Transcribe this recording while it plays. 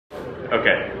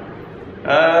Okay.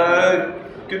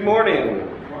 Good morning.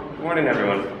 Good morning,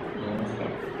 everyone.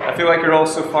 I feel like you're all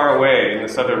so far away in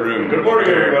this other room. Good morning,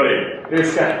 everybody.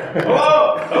 Here's Scott.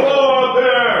 Hello! Hello out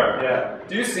there! Yeah.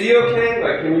 Do you see okay?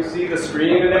 Like, can you see the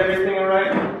screen and everything all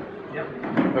right? Yep.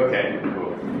 Okay,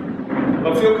 cool.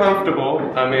 Well, feel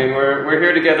comfortable. I mean, we're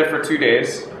here together for 2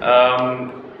 days.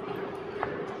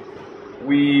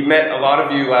 We met a lot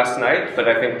of you last night, but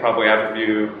I think probably half of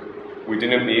you we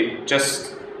didn't meet.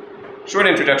 Just short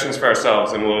introductions for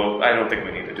ourselves, and I don't think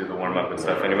we need to do the warm-up and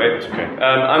stuff anyway. Okay.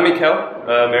 I'm Mikel,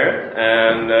 Maron,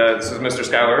 and this is Mr.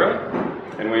 Schuyler,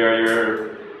 and we are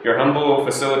your humble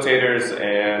facilitators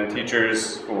and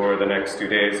teachers for the next 2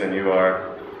 days, and you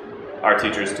are our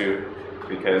teachers too,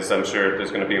 because I'm sure there's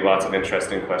going to be lots of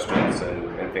interesting questions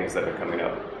and things that are coming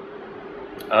up.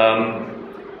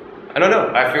 I don't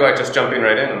know, I feel like just jumping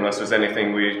right in, unless there's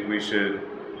anything we should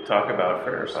talk about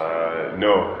first.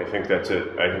 No, I think that's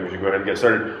it. I think we should go ahead and get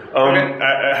started. Okay.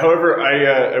 However,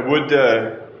 I would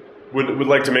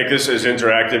like to make this as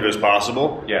interactive as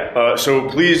possible. Yeah. So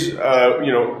please,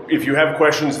 if you have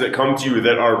questions that come to you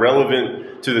that are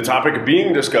relevant to the topic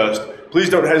being discussed, please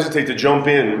don't hesitate to jump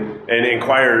in and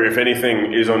inquire if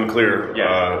anything is unclear,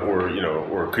 yeah.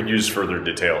 or could use further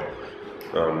detail.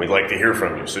 We'd like to hear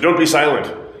from you, so don't be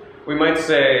silent. We might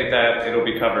say that it'll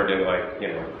be covered in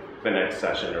the next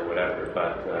session or whatever,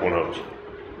 but Who knows?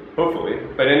 hopefully.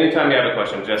 But anytime you have a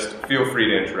question, just feel free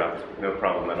to interrupt. No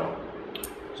problem at all.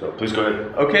 So please go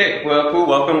ahead. Okay, well, cool.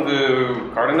 Welcome to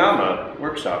Cartonama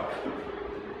workshop.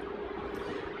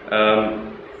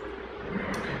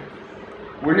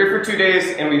 We're here for 2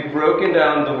 days, and we've broken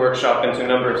down the workshop into a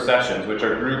number of sessions, which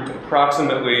are grouped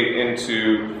approximately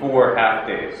into 4 half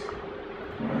days.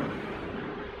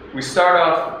 We start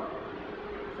off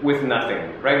with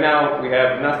nothing. Right now, we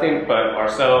have nothing but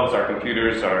ourselves, our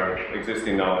computers, our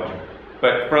existing knowledge.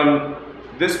 But from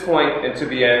this point into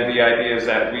the end, the idea is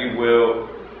that we will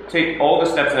take all the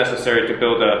steps necessary to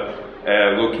build a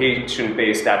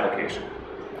location-based application.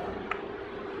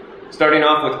 Starting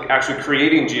off with actually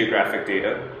creating geographic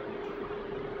data,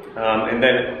 and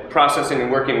then processing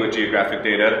and working with geographic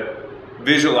data,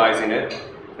 visualizing it,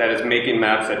 that is making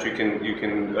maps that you can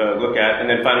look at, and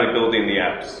then finally building the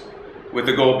apps, with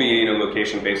the goal being a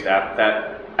location-based app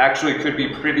that actually could be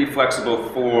pretty flexible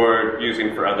for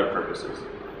using for other purposes.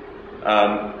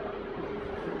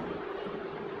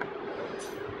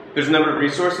 There's a number of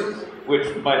resources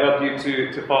which might help you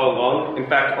to follow along. In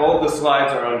fact, all of the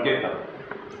slides are on GitHub.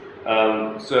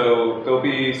 So there'll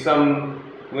be some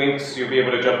links you'll be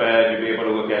able to jump ahead, you'll be able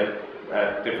to look at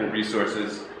different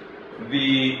resources.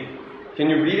 Can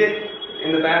you read it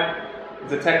in the back? Is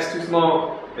the text too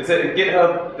small? It's at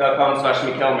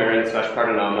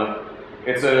github.com/mikelmaron/Cartonama.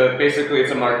 Basically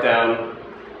it's a markdown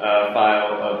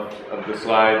file of the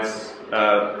slides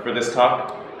for this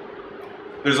talk.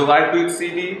 There's a live boot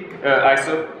CD,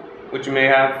 ISO, which you may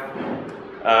have,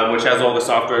 which has all the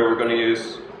software we're going to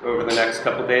use over the next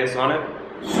couple days on it.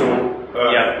 So,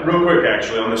 real quick,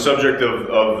 actually, on the subject of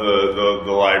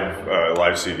the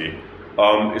live CD,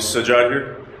 is Sajjad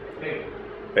here? Hey.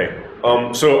 Hey.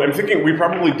 So I'm thinking we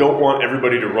probably don't want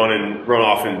everybody to run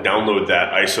off and download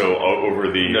that ISO over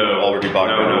the already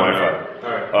bogged down Wi-Fi.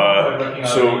 Alright.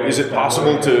 So is it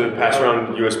possible to pass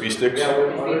around USB sticks?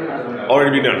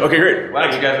 Already been done. Okay, great. Wow,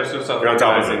 you guys are so self-organizing. You're on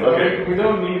top of it. Okay. We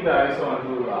don't need the ISO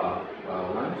until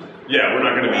lunch. Yeah, we're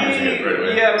not going to be using it right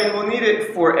away. Yeah, I mean, we'll need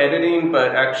it for editing,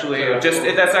 but actually,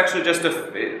 that's actually just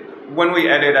when we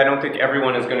edit, I don't think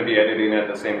everyone is going to be editing at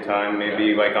the same time.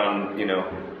 Maybe like on,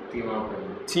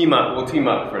 Team up. We'll team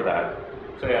up for that.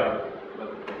 So yeah.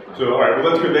 So, all right, well,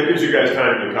 that's good. That gives you guys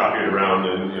time to copy it around,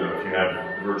 and if you have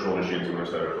virtual machines in the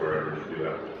setup or whatever, you should do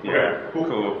that. Yeah, okay,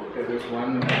 cool. Okay, there's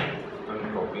one.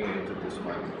 I'm copying into this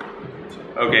one.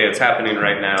 Okay, it's happening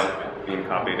right now, being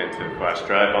copied into the flash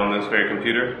drive on this very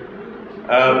computer.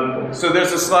 So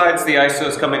there's the slides, the ISO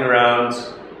is coming around.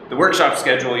 The workshop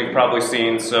schedule you've probably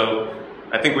seen, so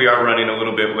I think we are running a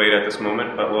little bit late at this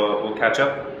moment, but we'll catch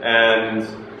up.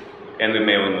 And the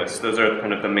mailing list. Those are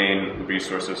kind of the main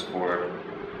resources for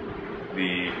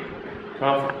the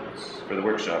conference, for the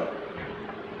workshop.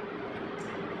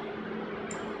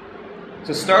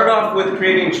 To stard off with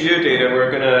creating geodata,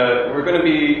 we're gonna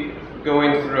be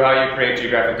going through how you create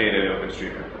geographic data in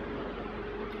OpenStreetMap.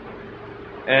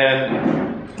 And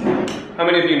how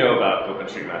many of you know about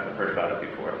OpenStreetMap? Have heard about it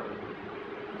before?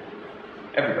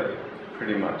 Everybody,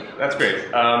 pretty much. That's great.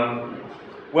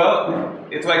 Well,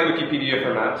 it's like Wikipedia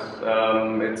for maps.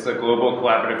 It's a global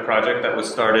collaborative project that was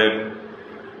started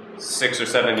 6 or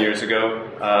 7 years ago,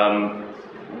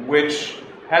 which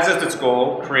has as its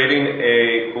goal creating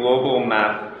a global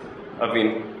map of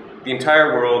the the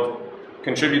entire world,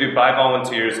 contributed by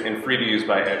volunteers, and free to use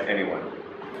by anyone.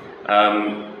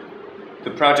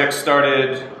 The project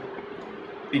started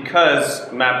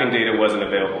because mapping data wasn't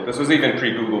available. This was even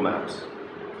pre-Google Maps.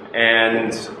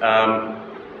 And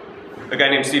a guy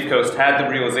named Steve Coast had the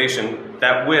realization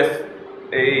that with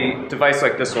a device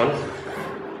like this one,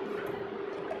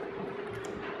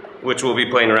 which we'll be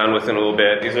playing around with in a little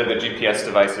bit, these are the GPS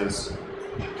devices.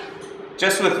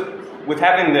 Just with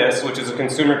having this, which is a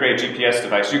consumer-grade GPS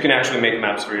device, you can actually make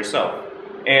maps for yourself.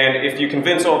 And if you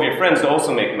convince all of your friends to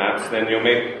also make maps, then you'll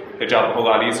make the job a whole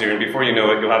lot easier, and before you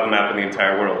know it, you'll have a map of the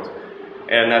entire world.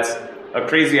 And that's a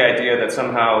crazy idea that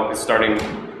somehow is starting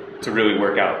to really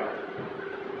work out.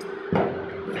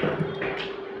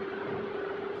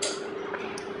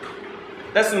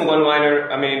 That's the one-liner.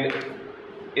 I mean,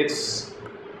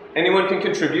 anyone can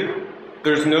contribute.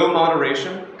 There's no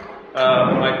moderation.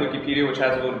 Unlike Wikipedia, which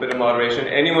has a little bit of moderation,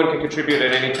 anyone can contribute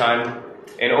at any time,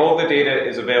 and all the data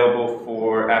is available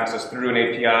for access through an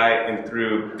API and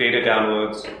through data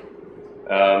downloads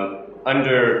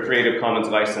under Creative Commons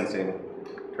licensing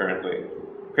currently.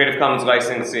 Creative Commons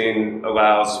licensing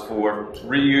allows for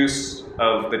reuse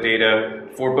of the data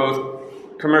for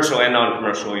both commercial and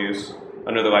non-commercial use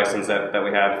under the license that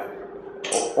we have,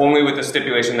 only with the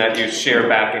stipulation that you share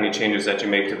back any changes that you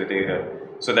make to the data.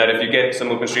 So that if you get some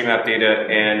OpenStreetMap data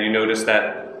and you notice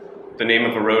that the name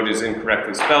of a road is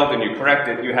incorrectly spelled and you correct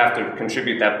it, you have to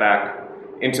contribute that back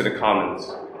into the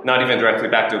commons. Not even directly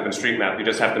back to OpenStreetMap, you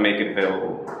just have to make it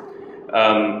available.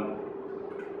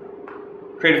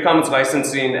 Creative Commons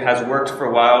licensing has worked for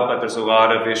a while, but there's a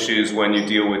lot of issues when you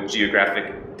deal with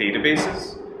geographic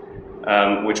databases,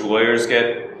 which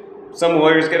some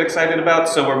lawyers get excited about.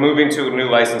 So we're moving to a new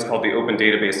license called the Open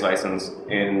Database License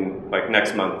in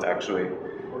next month, actually,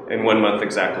 in 1 month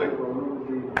exactly.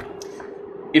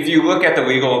 If you look at the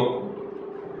legal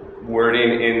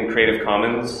wording in Creative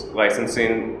Commons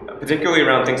licensing, particularly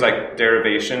around things like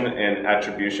derivation and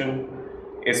attribution,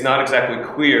 it's not exactly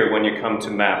clear when you come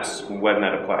to maps when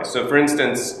that applies. So for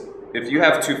instance, if you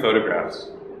have two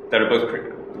photographs that are both,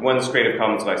 one's Creative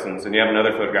Commons license and you have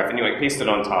another photograph and you paste it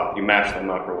on top, you mash them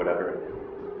up or whatever,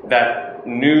 that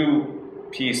new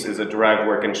piece is a derived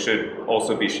work and should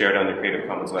also be shared under Creative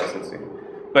Commons licensing.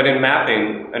 But in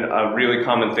mapping, a really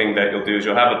common thing that you'll do is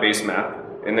you'll have a base map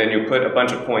and then you put a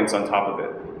bunch of points on top of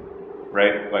it,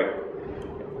 right?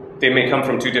 They may come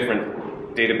from two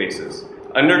different databases.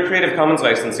 Under Creative Commons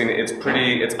licensing, it's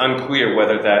unclear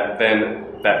whether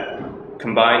that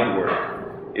combined work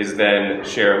is then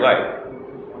share alike.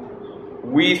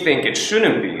 We think it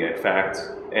shouldn't be, in fact,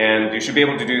 and you should be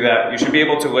able to do that. You should be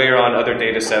able to layer on other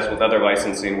data sets with other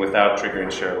licensing without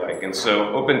triggering share alike. And so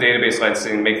open database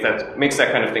licensing makes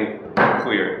that kind of thing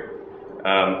clear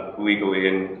legally,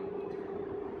 and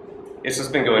it's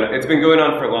just been going on. It's been going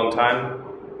on for a long time.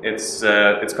 It's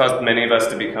caused many of us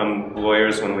to become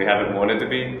lawyers when we haven't wanted to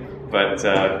be, but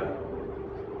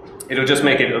it'll just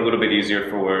make it a little bit easier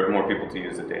for more people to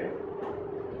use the data.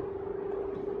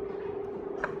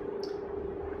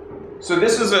 So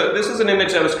this is an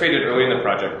image that was created early in the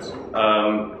project.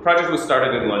 The project was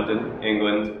started in London,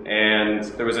 England, and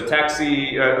there was a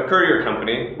courier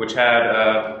company which had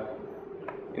a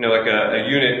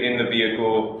unit in the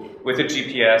vehicle with a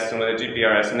GPS and with a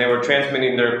GPRS, and they were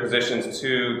transmitting their positions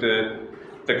to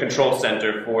the control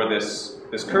center for this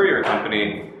courier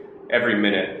company every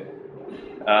minute.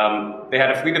 They had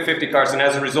a fleet of 50 cars, and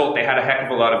as a result, they had a heck of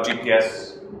a lot of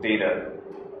GPS data.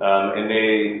 And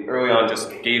they early on just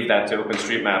gave that to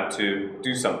OpenStreetMap to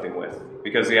do something with,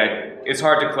 because it's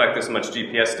hard to collect this much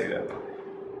GPS data.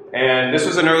 And this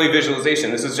was an early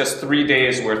visualization. This is just 3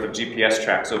 days worth of GPS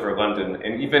tracks over London,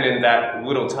 and even in that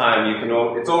little time,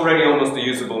 it's already almost a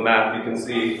usable map. You can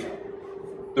see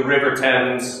the River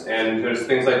Thames, and there's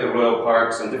things like the Royal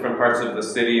Parks, and different parts of the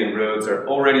city and roads are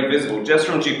already visible just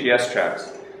from GPS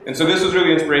tracks. And so this was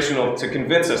really inspirational to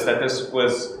convince us that this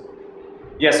was,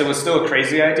 yes, it was still a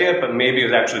crazy idea, but maybe it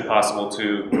was actually possible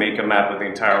to make a map of the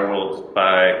entire world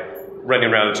by running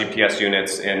around GPS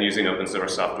units and using open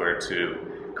source software to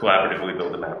collaboratively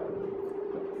build a map.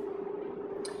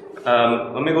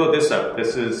 Let me load this up.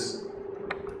 This is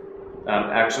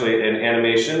actually an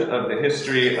animation of the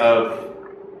history of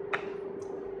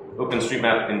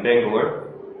OpenStreetMap in Bangalore.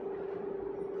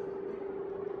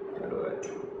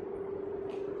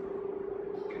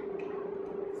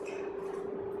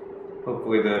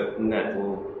 Hopefully the net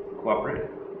will cooperate.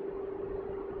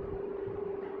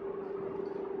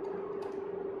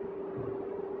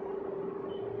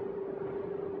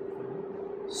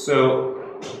 So,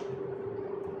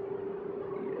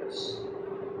 yes.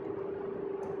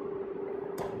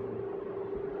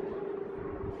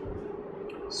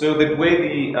 So the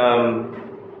way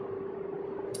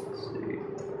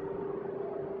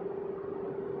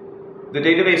the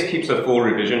database keeps a full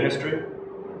revision history.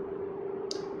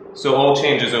 So all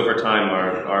changes over time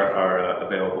are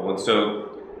available. And so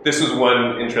this is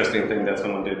one interesting thing that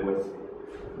someone did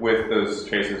with those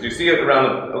traces. You see it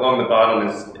along the bottom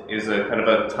is a kind of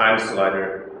a time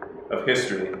slider of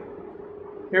history.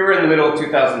 Here we're in the middle of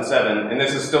 2007, and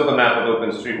this is still the map of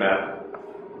OpenStreetMap.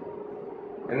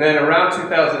 And then around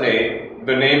 2008,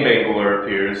 the name Bangalore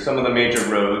appears, some of the major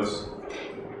roads.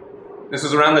 This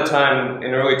was around the time,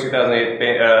 in early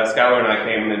 2008, Schuyler and I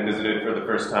came and visited for the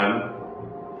first time.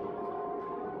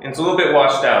 And it's a little bit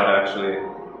washed out, actually.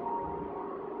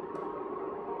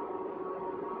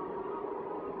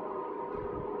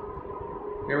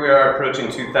 Here we are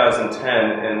approaching 2010,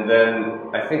 and then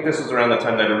I think this was around the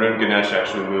time that Arun Ganesh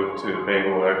actually moved to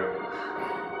Bangalore.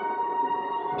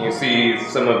 You see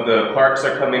some of the parks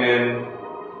are coming in.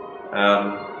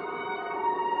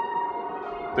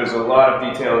 There's a lot of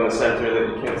detail in the center that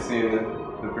you can't see in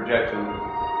the projection.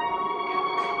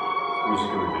 Music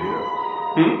in the video?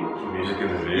 Music in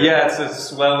the video? Yeah, it's a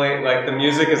swelling, like the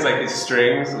music is like these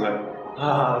strings, like,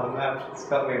 the map is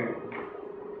coming.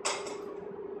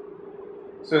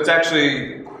 So it's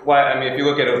actually quite, I mean, if you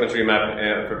look at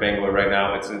OpenStreetMap for Bangalore right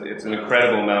now, it's an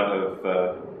incredible amount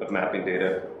of mapping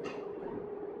data.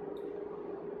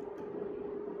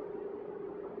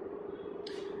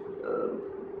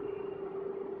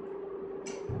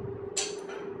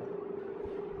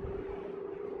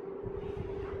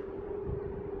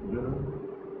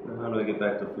 How do I get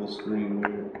back to full screen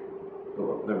here?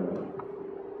 Oh, never mind.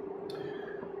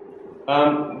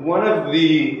 One of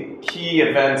the key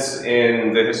events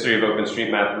in the history of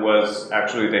OpenStreetMap was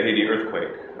actually the Haiti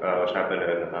earthquake, which happened in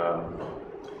it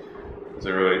was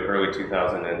early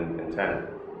 2010.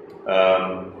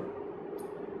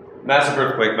 Massive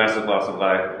earthquake, massive loss of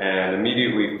life, and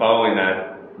immediately following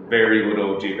that, very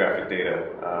little geographic data.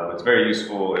 It's very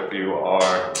useful if you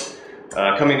are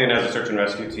coming in as a search and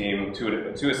rescue team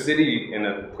to a city in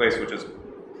a place which has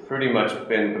pretty much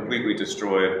been completely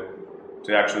destroyed.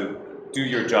 To actually do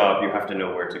your job, you have to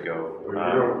know where to go. You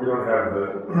don't have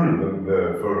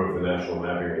the photo of the National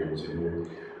Mapping Agency, do you?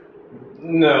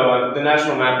 No, the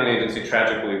National Mapping Agency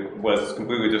tragically was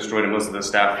completely destroyed and most of the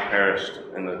staff perished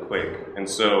in the quake. And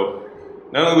so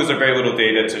not only was there very little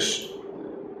data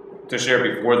to share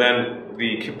before then,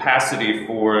 the capacity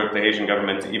for the Haitian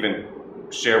government to even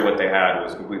share what they had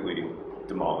was completely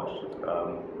demolished.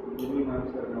 Google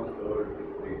Maps have not covered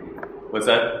Haiti. What's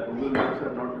that? Google Maps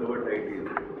have not covered Haiti.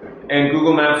 And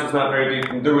Google Maps was not very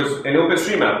detailed. And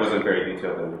OpenStreetMap wasn't very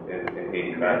detailed in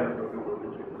Haiti either.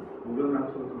 Google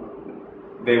Maps was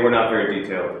not. They were not very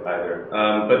detailed either.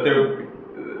 But there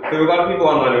were a lot of people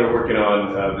online who were working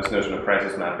on this notion of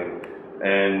crisis mapping,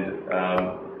 and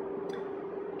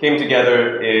came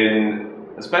together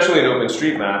especially in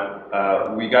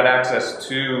OpenStreetMap. We got access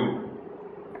to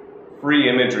free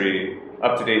imagery,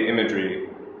 up-to-date imagery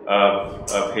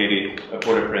of Haiti, of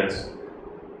Port-au-Prince.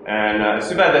 And it's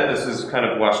too bad that this is kind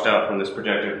of washed out from this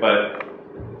projector, but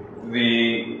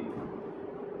the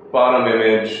bottom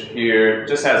image here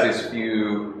just has these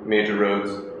few major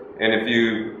roads. And if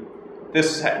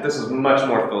this is much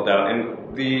more filled out.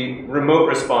 And the remote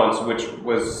response, which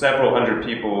was several hundred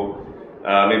people,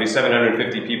 maybe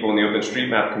 750 people in the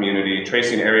OpenStreetMap community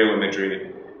tracing aerial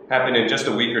imagery, happened in just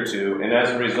a week or two. And as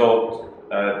a result,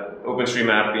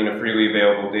 OpenStreetMap being a freely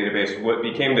available database, what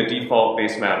became the default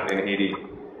base map in Haiti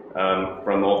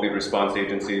from all the response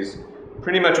agencies.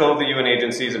 Pretty much all of the UN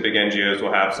agencies and big NGOs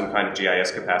will have some kind of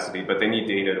GIS capacity, but they need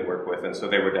data to work with, and so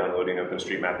they were downloading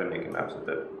OpenStreetMap and making maps with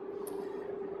it.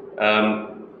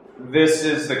 This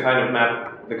is the kind of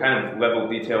map, the kind of level of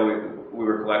detail we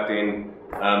were collecting.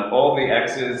 All the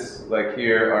X's, like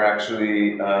here, are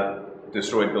actually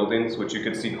destroyed buildings, which you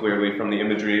could see clearly from the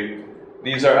imagery.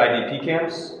 These are IDP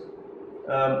camps,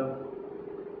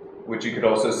 which you could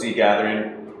also see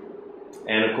gathering.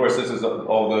 And of course, this is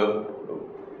all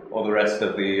the rest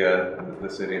of the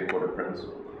city of Port-au-Prince.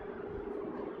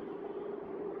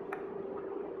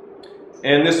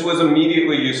 And this was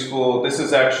immediately useful. This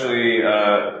is actually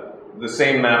the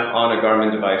same map on a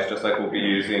Garmin device, just like we'll be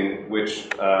using, which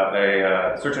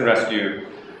a search and rescue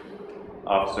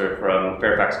officer from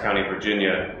Fairfax County,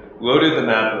 Virginia, loaded the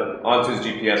map onto his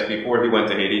GPS before he went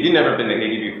to Haiti. He'd never been to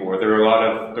Haiti before. There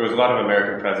was a lot of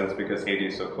American presence because Haiti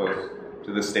is so close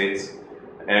to the States,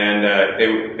 and they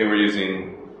were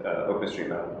using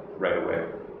OpenStreetMap right away.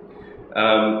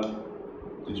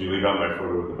 Did you leave out my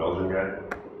photo of the Belgian guy?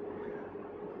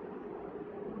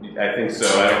 I think so.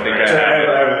 I don't think I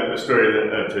have a story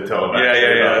to tell about.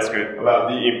 Yeah, that's great. About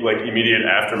the immediate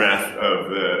aftermath of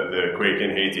the quake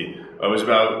in Haiti. It was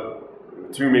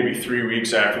about 2, maybe 3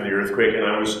 weeks after the earthquake, and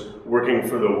I was working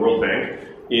for the World Bank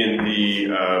in the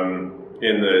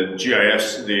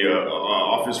GIS, the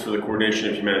Office for the Coordination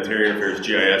of Humanitarian Affairs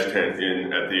GIS tent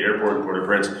at the airport in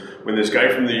Port-au-Prince, when this guy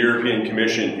from the European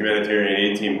Commission Humanitarian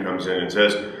Aid Team comes in and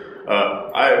says,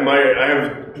 I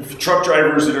have truck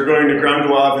drivers that are going to Grand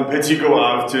Goave and Petit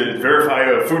Goave to verify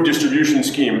a food distribution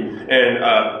scheme, and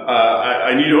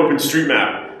I need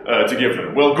OpenStreetMap to give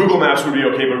them. Well, Google Maps would be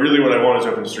okay, but really what I want is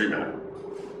OpenStreetMap.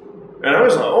 And I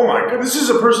was like, oh my god, this is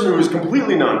a person who is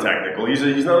completely non-technical.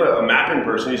 He's not a mapping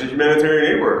person, he's a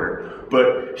humanitarian aid worker.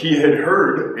 But he had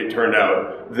heard, it turned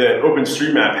out, that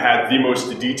OpenStreetMap had the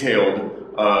most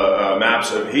detailed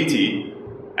maps of Haiti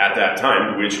at that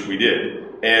time, which we did.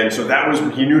 And so that was,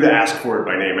 he knew to ask for it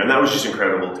by name, and that was just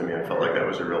incredible to me. I felt like that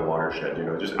was a real watershed,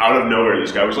 just out of nowhere,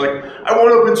 this guy was like, I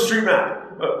want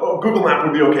OpenStreetMap. Google Map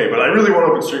would be okay, but I really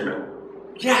want OpenStreetMap.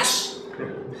 Yes!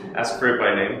 Ask for it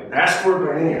by name. Ask for it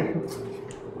by name.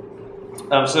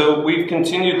 So we've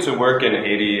continued to work in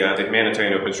Haiti. The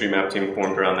humanitarian OpenStreetMap team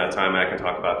formed around that time, and I can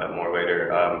talk about that more later.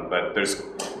 But there's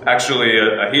actually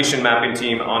a Haitian mapping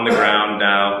team on the ground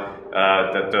now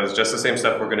that does just the same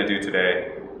stuff we're going to do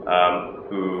today,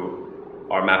 who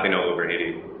are mapping all over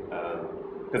Haiti.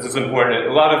 Because it's important.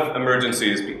 A lot of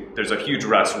emergencies, there's a huge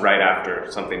rush right after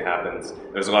something happens.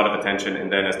 There's a lot of attention, and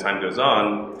then as time goes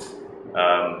on,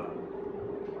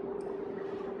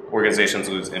 organizations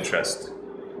lose interest.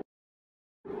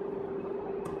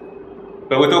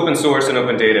 But with open source and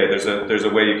open data, there's a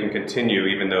way you can continue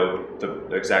even though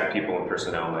the exact people and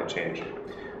personnel might change.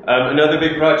 Another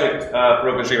big project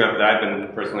for OpenStreetMap that I've been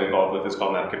personally involved with is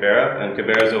called Map Kibera. And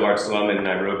Kibera is a large slum in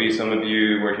Nairobi. Some of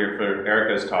you were here for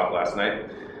Erica's talk last night.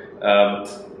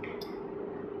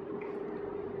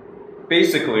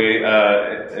 Basically,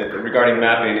 regarding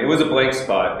mapping, it was a blank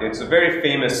spot. It's a very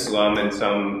famous slum in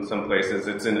some places.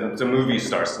 It's a movie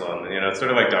star slum. It's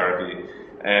sort of like Darby.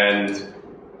 And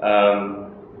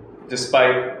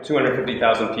despite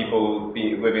 250,000 people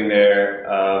living there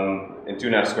in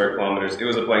 2.5 square kilometers, it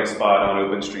was a blank spot on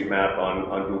OpenStreetMap,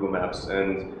 on Google Maps.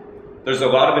 And there's a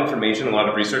lot of information, a lot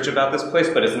of research about this place,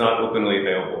 but it's not openly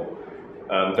available.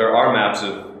 There are maps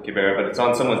of Kibera, but it's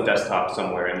on someone's desktop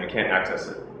somewhere, and you can't access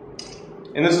it.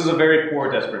 And this is a very poor,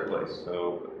 desperate place,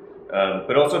 so,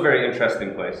 but also a very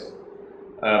interesting place.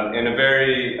 And a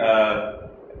very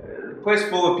place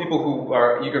full of people who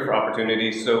are eager for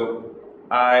opportunity. So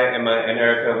I and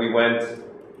Erica, we went,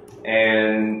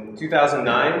 and in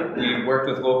 2009, we worked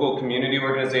with local community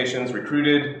organizations,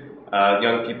 recruited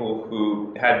young people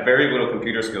who had very little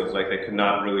computer skills, like they could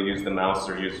not really use the mouse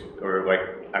or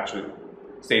actually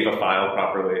save a file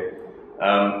properly.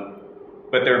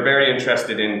 But they're very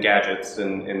interested in gadgets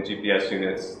and GPS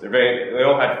units. They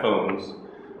all had phones,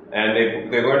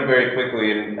 and they learned very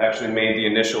quickly and actually made the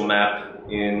initial map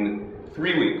in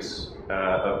 3 weeks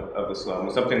of the slum. It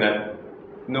was something that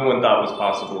no one thought was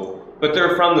possible. But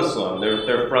they're from the slum.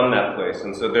 They're from that place,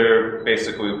 and so they're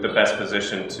basically the best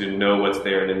position to know what's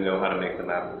there and to know how to make the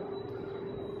map.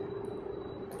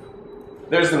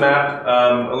 There's the map,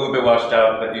 a little bit washed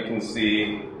out, but you can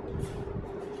see.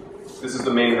 This is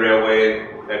the main railway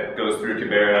that goes through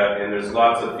Kibera, and there's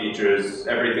lots of features,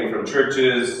 everything from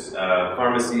churches,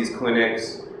 pharmacies,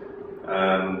 clinics,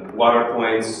 water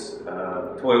points,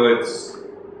 toilets.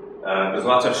 There's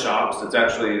lots of shops. It's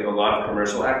actually a lot of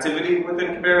commercial activity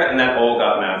within Kibera, and that all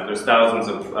got mapped. There's thousands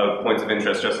of points of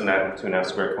interest just in that 2.5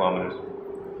 square kilometers.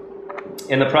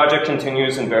 And the project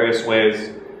continues in various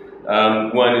ways.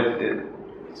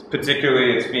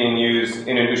 Particularly, it's being used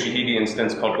in an Ushahidi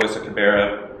instance called Voice of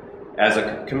Kibera as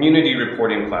a community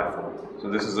reporting platform. So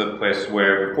this is a place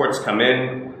where reports come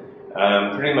in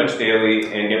pretty much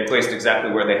daily and get placed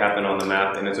exactly where they happen on the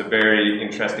map, and it's a very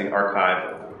interesting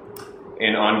archive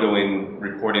and ongoing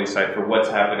reporting site for what's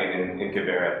happening in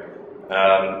Kibera.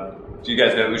 Do you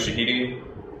guys know Ushahidi?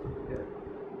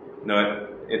 No,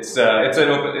 it's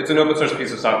an open source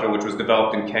piece of software which was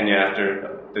developed in Kenya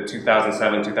after the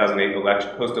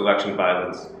 2007-2008 post-election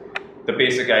violence. The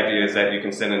basic idea is that you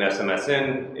can send an SMS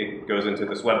in, it goes into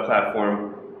this web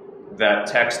platform, that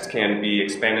text can be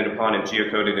expanded upon and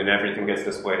geocoded, and everything gets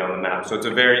displayed on the map. So it's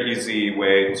a very easy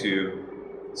way to,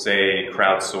 say,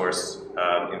 crowdsource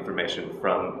information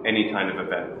from any kind of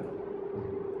event.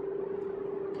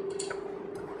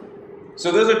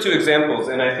 So those are two examples,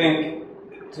 and I think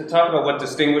to talk about what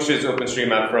distinguishes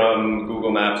OpenStreetMap from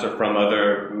Google Maps or from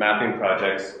other mapping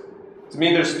projects, to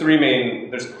me there's three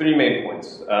main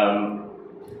points.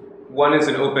 one is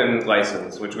an open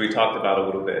license, which we talked about a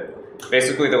little bit.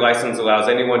 Basically, the license allows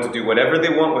anyone to do whatever they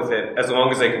want with it as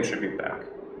long as they contribute back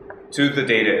to the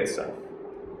data itself.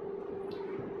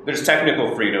 There's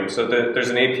technical freedom, so there's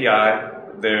an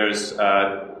API, there's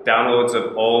downloads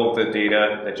of all of the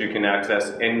data that you can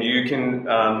access, and you can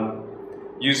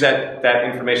use that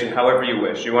information however you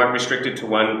wish. You aren't restricted to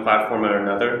one platform or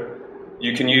another.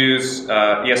 You can use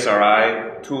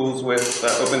ESRI tools with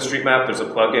OpenStreetMap. There's a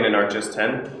plugin in ArcGIS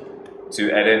 10 to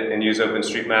edit and use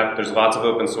OpenStreetMap. There's lots of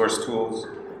open source tools.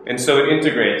 And so it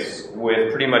integrates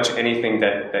with pretty much anything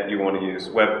that you want to use.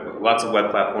 Lots of web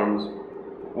platforms.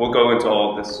 We'll go into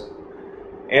all of this.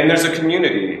 And there's a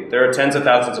community. There are tens of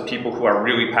thousands of people who are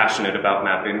really passionate about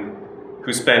mapping,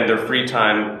 who spend their free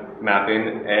time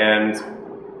mapping, and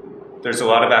there's a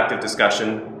lot of active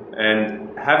discussion.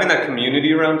 And having that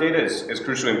community around data is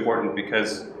crucially important,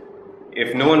 because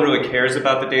if no one really cares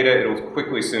about the data, it'll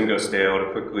quickly soon go stale,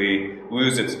 it'll quickly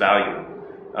lose its value.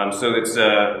 So it's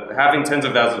having tens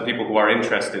of thousands of people who are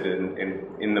interested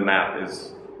in the map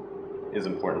is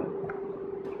important.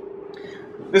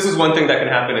 This is one thing that can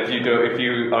happen if you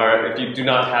do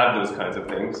not have those kinds of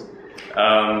things.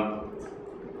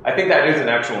 I think that is an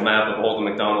actual map of all the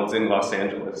McDonald's in Los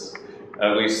Angeles,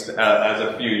 at least as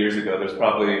a few years ago. There's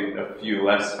probably a few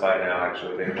less by now,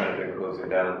 actually. They've kind of been closing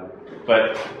down.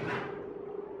 But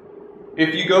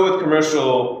if you go with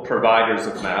commercial providers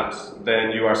of maps,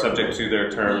 then you are subject to their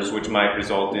terms, which might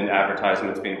result in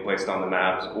advertisements being placed on the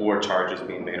maps or charges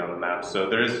being made on the maps. So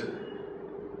there's,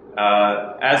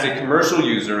 as a commercial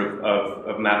user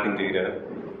of mapping data,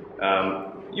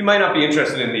 you might not be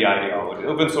interested in the ideology.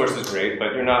 Open source is great,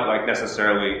 but you're not like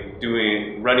necessarily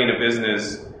running a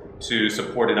business to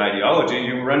support an ideology.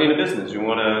 You're running a business. You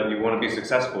want to be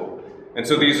successful, and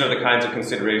so these are the kinds of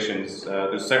considerations.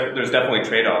 There's definitely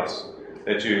trade-offs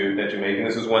that you make, and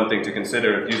this is one thing to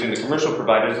consider if using the commercial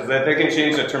providers, is that they can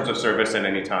change their terms of service at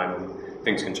any time, and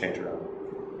things can change around.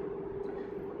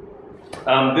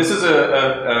 This is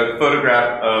a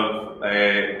photograph of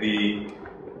the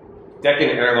Deccan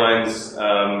Airlines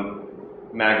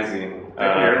magazine.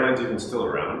 Deccan Airlines even still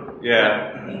around?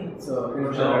 Yeah. So,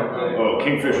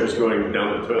 Kingfisher's going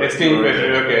down the toilet. It's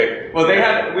Kingfisher, okay. Well, they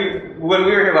had, when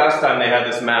we were here last time, they had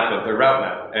this map of their route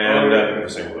map. And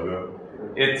same logo.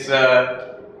 it's,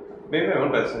 maybe I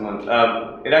won't bet someone.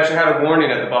 It actually had a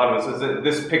warning at the bottom. It says that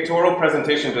this pictorial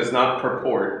presentation does not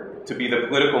purport to be the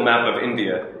political map of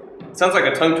India. It sounds like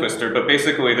a tongue twister, but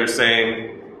basically they're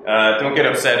saying, don't get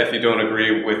upset if you don't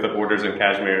agree with the borders in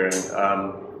Kashmir. And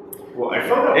well, I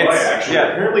found out why, actually.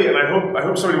 Yeah. Apparently, and I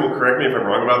hope somebody will correct me if I'm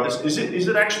wrong about this. Is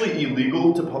it actually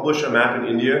illegal to publish a map in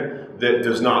India that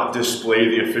does not display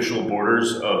the official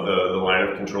borders of the line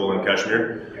of control in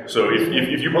Kashmir? So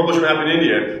if you publish a map in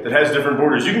India that has different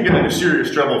borders, you can get into serious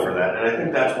trouble for that. And I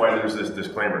think that's why there's this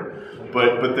disclaimer.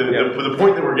 But the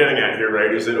point that we're getting at here,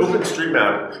 right, is that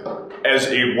OpenStreetMap as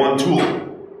a one tool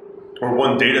or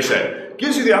one data set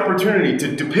gives you the opportunity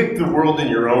to depict the world in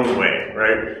your own way,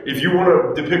 right? If you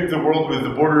want to depict the world with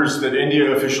the borders that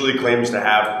India officially claims to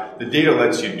have, the data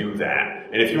lets you do that.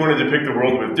 And if you want to depict the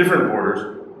world with different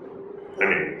borders, I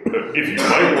mean, if you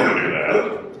might want to do that,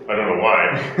 I don't know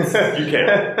why, you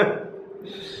can.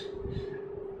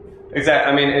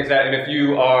 Exactly. And if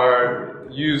you are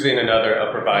using a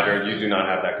provider, you do not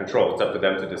have that control. It's up to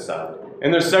them to decide.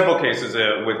 And there's several cases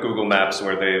with Google Maps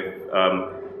where they've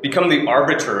become the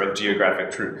arbiter of geographic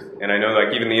truth. And I know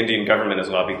like even the Indian government has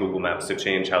lobbied Google Maps to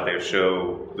change how they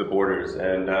show the borders.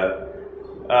 And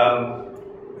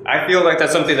I feel like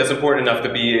that's something that's important enough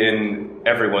to be in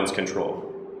everyone's control.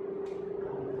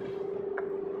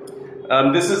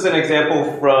 This is an example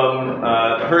from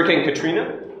Hurricane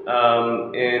Katrina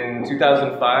in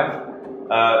 2005.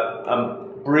 A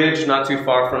bridge not too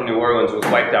far from New Orleans was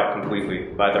wiped out completely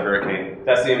by the hurricane.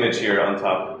 That's the image here on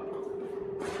top.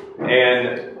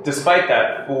 And despite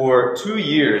that, for 2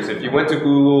 years, if you went to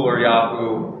Google or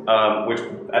Yahoo, which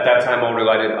at that time all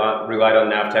relied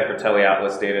on Navtech or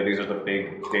TeleAtlas data, these are the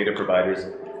big data providers.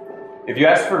 If you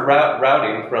asked for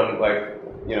routing from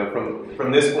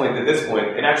from this point to this point,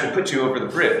 it actually put you over the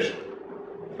bridge.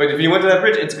 But if you went to that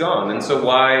bridge, it's gone. And so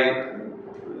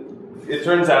it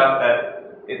turns out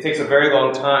that it takes a very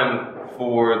long time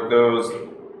for those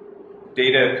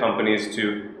data companies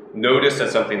to notice that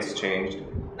something's changed,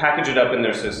 package it up in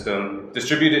their system,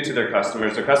 distribute it to their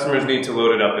customers. Their customers need to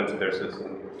load it up into their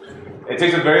system. It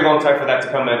takes a very long time for that to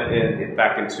come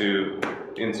back into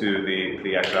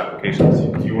the actual applications.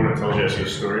 Do you want to tell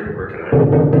Jesse's story, or can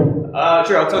I?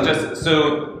 Sure, I'll tell Jesse.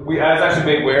 So I was actually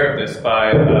made aware of this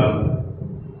by.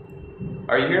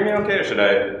 Are you hearing me okay, or should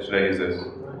I use this?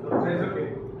 Okay.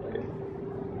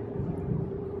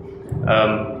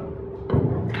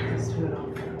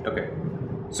 Okay.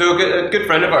 So a good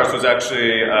friend of ours was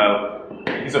actually,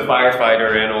 he's a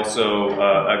firefighter and also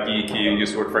a geek. He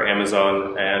used to work for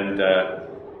Amazon, and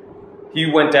he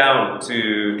went down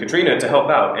to Katrina to help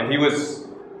out. And he was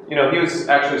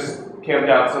actually camped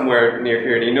out somewhere near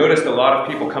here, and he noticed a lot of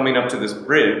people coming up to this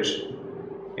bridge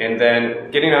and then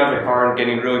getting out of their car and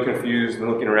getting really confused and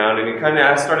looking around. And he kind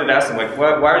of started asking, like,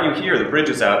 why are you here? The bridge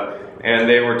is out. And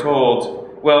they were told,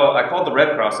 well, I called the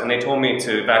Red Cross, and they told me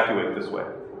to evacuate this way.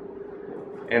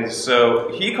 And so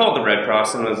he called the Red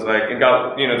Cross and was like, and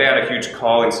got, they had a huge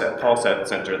call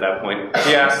center at that point.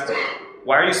 He asked,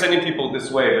 why are you sending people this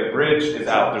way? The bridge is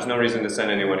out. There's no reason to send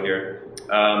anyone here.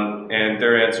 And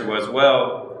their answer was,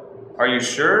 well, are you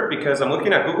sure? Because I'm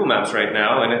looking at Google Maps right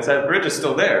now, and that bridge is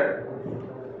still there.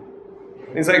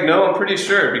 He's like, no, I'm pretty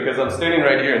sure, because I'm standing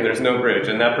right here and there's no bridge.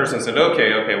 And that person said,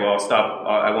 okay, well, I'll stop.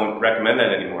 I won't recommend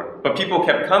that anymore. But people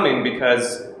kept coming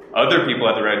because other people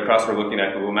at the Red Cross were looking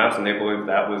at Google Maps and they believed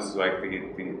that was like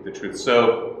the truth.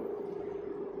 So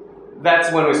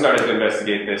that's when we started to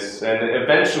investigate this. And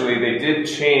eventually they did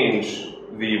change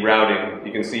the routing.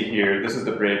 You can see here, this is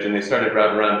the bridge, and they started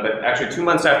route around. But actually 2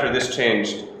 months after this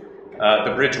changed,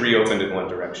 the bridge reopened in one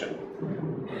direction.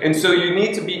 And so you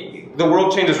need to be, the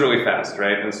world changes really fast,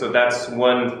 right? And so that's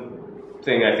one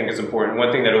thing I think is important.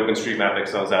 One thing that OpenStreetMap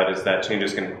excels at is that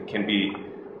changes can be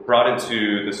brought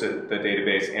into the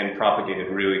database and propagated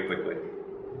really quickly.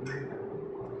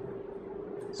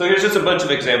 So here's just a bunch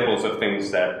of examples of things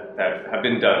that have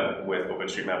been done with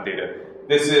OpenStreetMap data.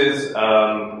 This is,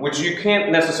 which you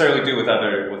can't necessarily do with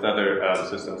other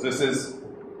systems. This is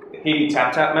Haiti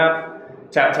tap-tap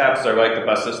map. Tap-taps are like the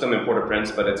bus system in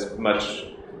Port-au-Prince, but it's much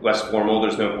less formal.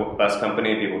 There's no bus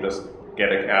company. People just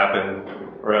get a cab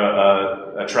or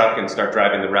a truck and start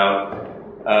driving the route.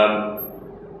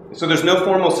 So there's no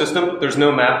formal system. There's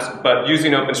no maps. But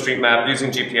using OpenStreetMap, using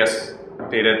GPS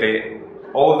data,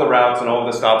 all of the routes and all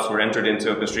of the stops were entered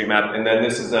into OpenStreetMap. And then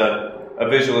this is a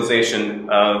visualization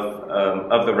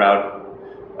of the route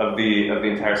of the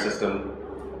entire system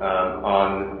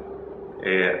on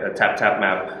a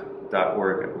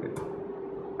taptapmap.org, I believe.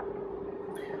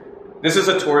 This is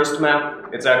a tourist map.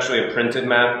 It's actually a printed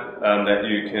map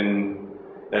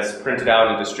that's printed out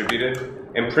and distributed.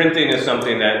 And printing is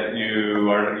something that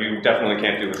you definitely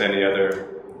can't do with any other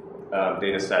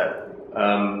data set.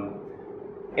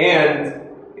 And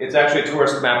it's actually a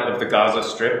tourist map of the Gaza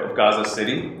Strip, of Gaza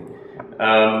City.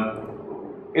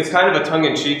 It's kind of a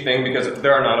tongue-in-cheek thing because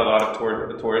there are not a lot of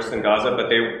tourists in Gaza, but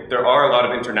there are a lot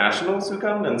of internationals who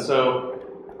come, and so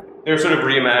they're sort of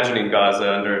reimagining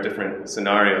Gaza under a different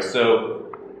scenario.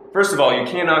 So, first of all, you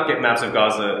cannot get maps of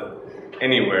Gaza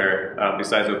anywhere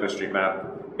besides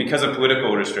OpenStreetMap because of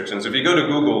political restrictions. If you go to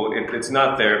Google, it's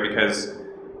not there because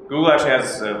Google actually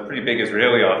has a pretty big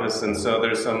Israeli office, and so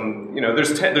there's some,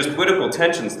 there's political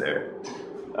tensions there.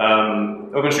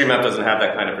 OpenStreetMap doesn't have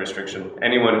that kind of restriction.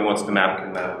 Anyone who wants to map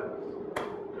can map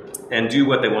and do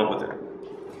what they want with it.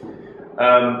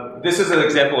 This is an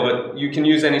example of you can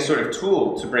use any sort of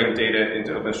tool to bring data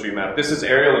into OpenStreetMap. This is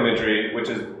aerial imagery, which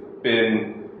has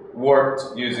been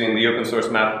warped using the open source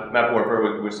map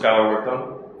warper, which Schuyler worked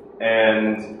on.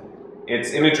 And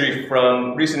it's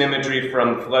recent imagery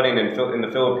from flooding in the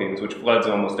Philippines, which floods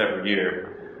almost every year.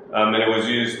 And it was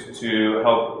used to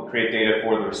help create data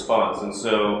for the response. And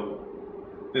so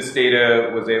this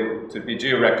data was able to be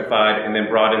geo-rectified and then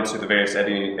brought into the various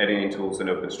editing tools in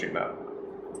OpenStreetMap.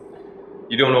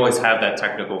 You don't always have that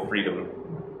technical freedom.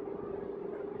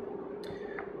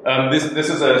 This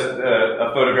is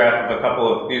a photograph of a couple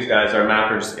of these guys, are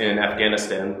mappers in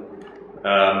Afghanistan.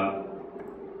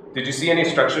 Did you see any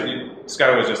structure?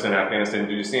 Schuyler was just in Afghanistan.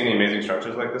 Did you see any amazing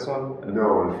structures like this one?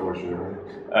 No, unfortunately.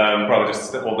 Probably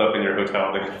just holed up in your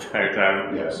hotel the entire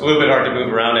time. Yes. It's a little bit hard to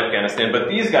move around Afghanistan, but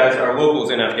these guys are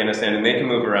locals in Afghanistan, and they can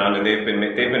move around, and they've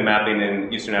been mapping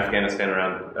in eastern Afghanistan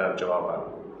around Jalabad,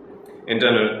 and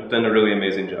done a really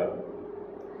amazing job.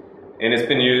 And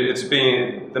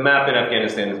the map in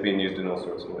Afghanistan is being used in all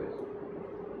sorts of ways.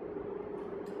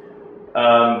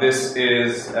 This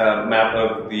is a map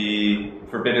of the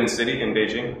Forbidden City in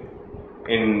Beijing. I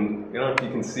don't know if you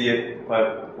can see it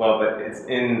quite well, but it's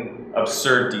in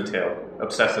absurd detail,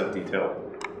 obsessive detail.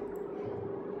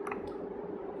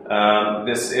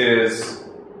 This is,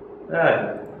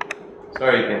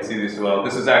 sorry you can't see these well.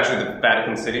 This is actually the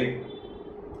Vatican City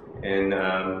in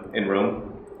Rome.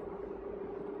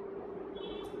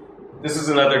 This is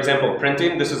another example of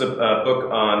printing. This is a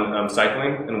book on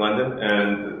cycling in London,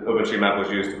 and OpenStreetMap was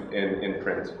used in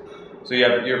print. So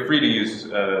you're free to use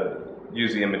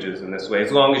the images in this way,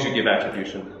 as long as you give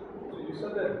attribution. So you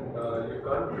said that you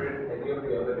can't print any of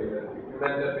the other data.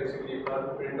 that basically you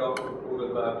can't print off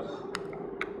Google Maps.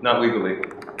 Not legally.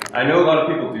 I know a lot of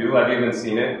people do. I've even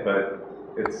seen it, but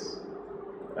it's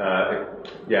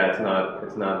it's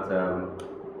not.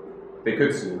 They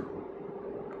could sue.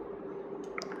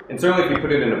 And certainly if you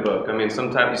put it in a book. I mean,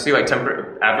 sometimes you see like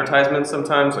advertisements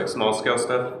sometimes, like small scale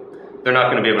stuff. They're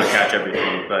not going to be able to catch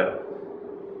everything, but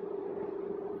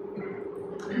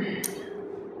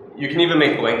you can even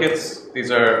make blankets. These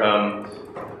are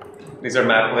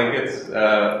map blankets.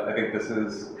 I think this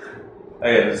is. Oh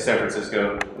yeah, this is San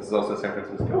Francisco. This is also San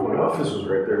Francisco. Oh, my office was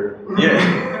right there.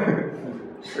 Yeah.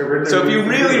 So if you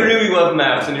really, really love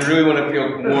maps and you really want to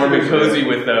feel warm and cozy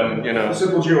with them, you know. The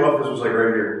Simple Geo office was like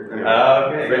right here. Anyway,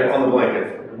 okay. right on the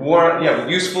blanket. Warm, yeah,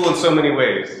 useful in so many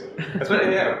ways. That's what,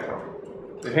 yeah.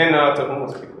 They hand out to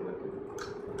homeless people.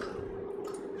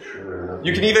 Sure.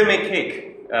 You can even make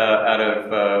cake out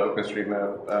of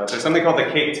OpenStreetMap. There's something called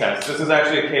the cake test. This is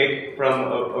actually a cake from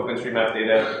OpenStreetMap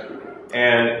data.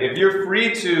 And if you're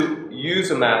free to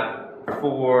use a map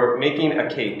for making a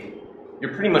cake,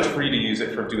 you're pretty much free to use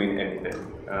it for doing anything.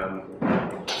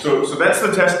 So that's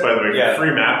the test, by the way, yeah. for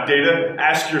free map data.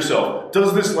 Ask yourself,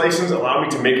 does this license allow me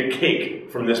to make a cake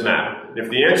from this map? And if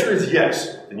the answer is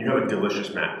yes, then you have a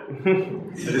delicious map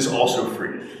that is also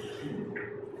free.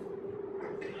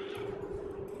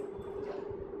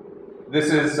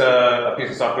 This is a piece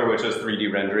of software which does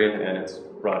 3D rendering, and it's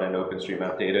brought in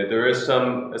OpenStreetMap data. There is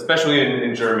some, especially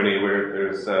in Germany, where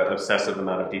there's an obsessive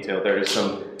amount of detail, there is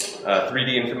some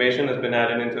 3D information that's been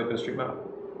added into OpenStreetMap.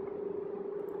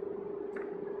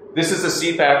 This is a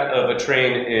CPAC of a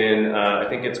train in, I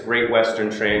think it's Great Western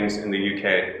Trains in the UK.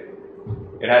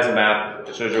 It has a map,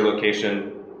 it shows your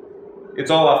location. It's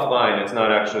all offline, it's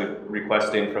not actually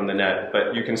requesting from the net,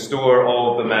 but you can store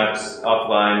all of the maps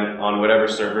offline on whatever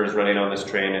server is running on this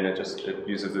train, and it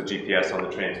uses the GPS on the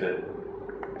train to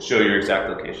show your exact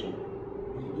location.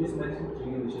 You just mentioned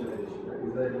 3D visualization.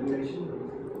 Is that animation?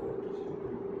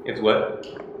 It's what?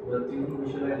 The 3D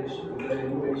visualization, is that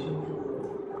animation?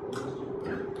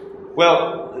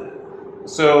 Well,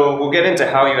 so we'll get into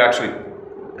how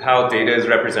data is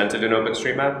represented in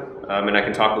OpenStreetMap. And I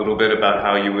can talk a little bit about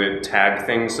how you would tag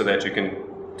things so that you can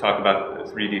talk about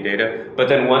 3D data. But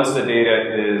then once the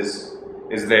data is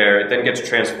there, it then gets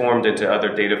transformed into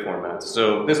other data formats.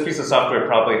 So this piece of software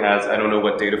probably has, I don't know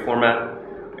what data format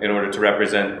in order to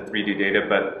represent 3D data,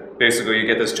 but basically you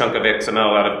get this chunk of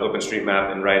XML out of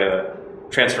OpenStreetMap and write a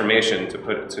transformation to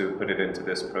put it into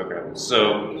this program.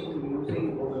 So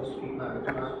using OpenStreetMap, it's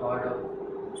not part of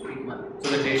StreetMap. So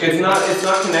the data it's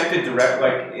not connected direct,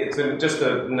 like it's just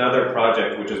another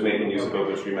project which is making use of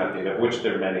OpenStreetMap data, which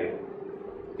there are many.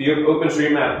 The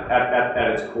OpenStreetMap at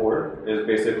its core is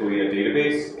basically a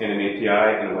database and an API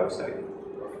and a website.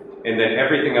 And then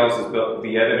everything else is built,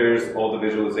 the editors, all the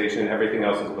visualization, everything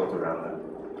else is built around that.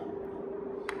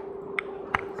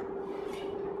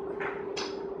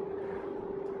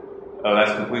 Oh,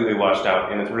 that's completely washed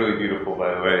out, and it's really beautiful,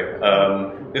 by the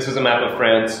way. This is a map of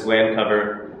France, land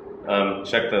cover.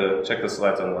 Check the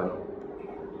slides online.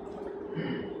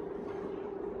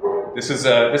 This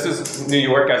is New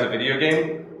York as a video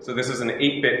game. So this is an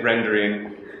 8-bit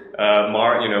rendering,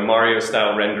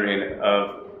 Mario-style rendering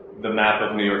of the map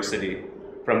of New York City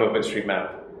from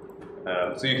OpenStreetMap.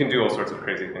 So you can do all sorts of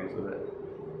crazy things with it.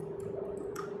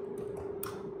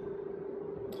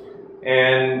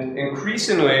 And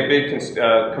increasingly, big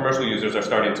commercial users are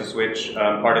starting to switch.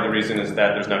 Part of the reason is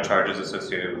that there's no charges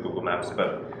associated with Google Maps.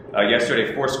 But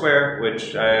yesterday, Foursquare,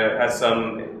 which has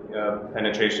some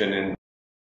penetration in,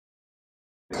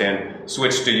 and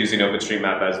switched to using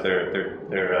OpenStreetMap as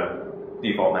their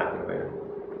default mapping layer.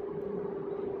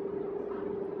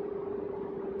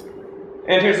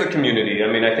 And here's the community. I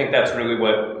mean, I think that's really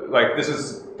this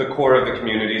is the core of the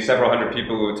community. Several hundred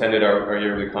people who attended our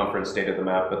yearly conference State of the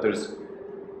Map, but there's,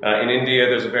 in India,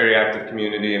 there's a very active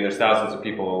community, and there's thousands of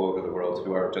people all over the world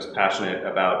who are just passionate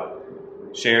about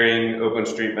sharing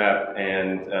OpenStreetMap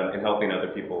and helping other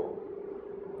people.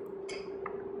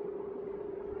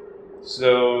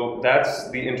 So that's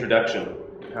the introduction.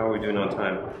 How are we doing on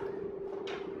time?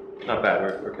 Not bad,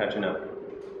 we're catching up.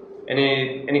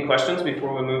 Any questions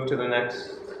before we move to the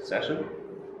next session?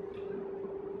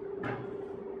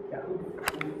 Yeah.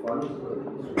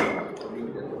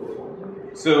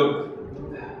 So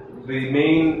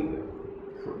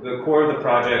the core of the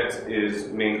project is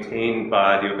maintained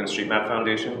by the OpenStreetMap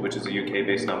Foundation, which is a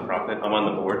UK-based nonprofit. I'm on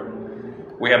the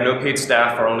board. We have no paid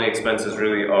staff. Our only expenses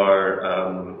really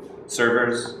are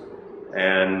servers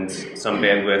and some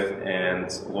bandwidth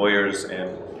and lawyers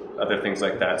and other things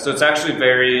like that. So it's actually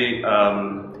very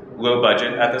low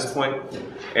budget at this point,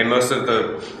 and most of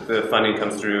the funding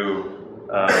comes through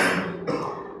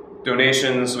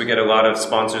donations. We get a lot of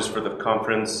sponsors for the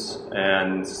conference,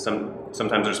 and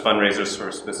sometimes there's fundraisers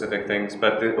for specific things.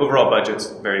 But the overall budget's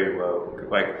very low.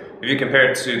 Like if you compare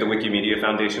it to the Wikimedia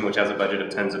Foundation, which has a budget of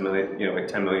tens of millions, like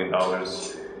 $10 million, I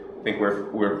think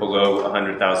we're below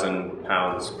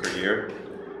 £100,000 per year.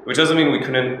 Which doesn't mean we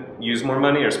couldn't use more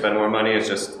money or spend more money. It's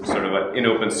just sort of like in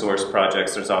open source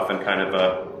projects, there's often kind of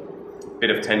a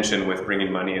bit of tension with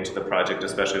bringing money into the project,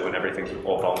 especially when everything's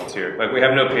all volunteer. Like we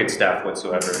have no paid staff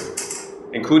whatsoever,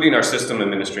 including our system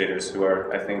administrators who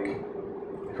are, I think,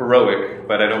 heroic,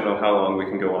 but I don't know how long we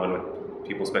can go on with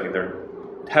people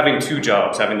having two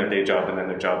jobs, having their day job and then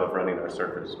their job of running our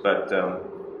servers. But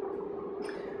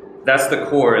that's the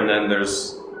core, and then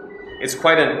it's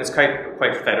quite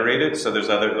federated. So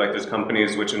there's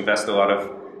companies which invest a lot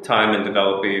of time in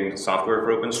developing software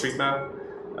for OpenStreetMap,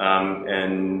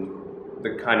 and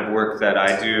the kind of work that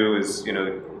I do is,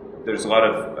 there's a lot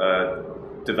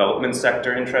of development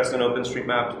sector interest in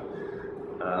OpenStreetMap.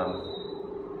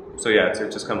 So yeah,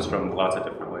 it just comes from lots of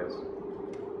different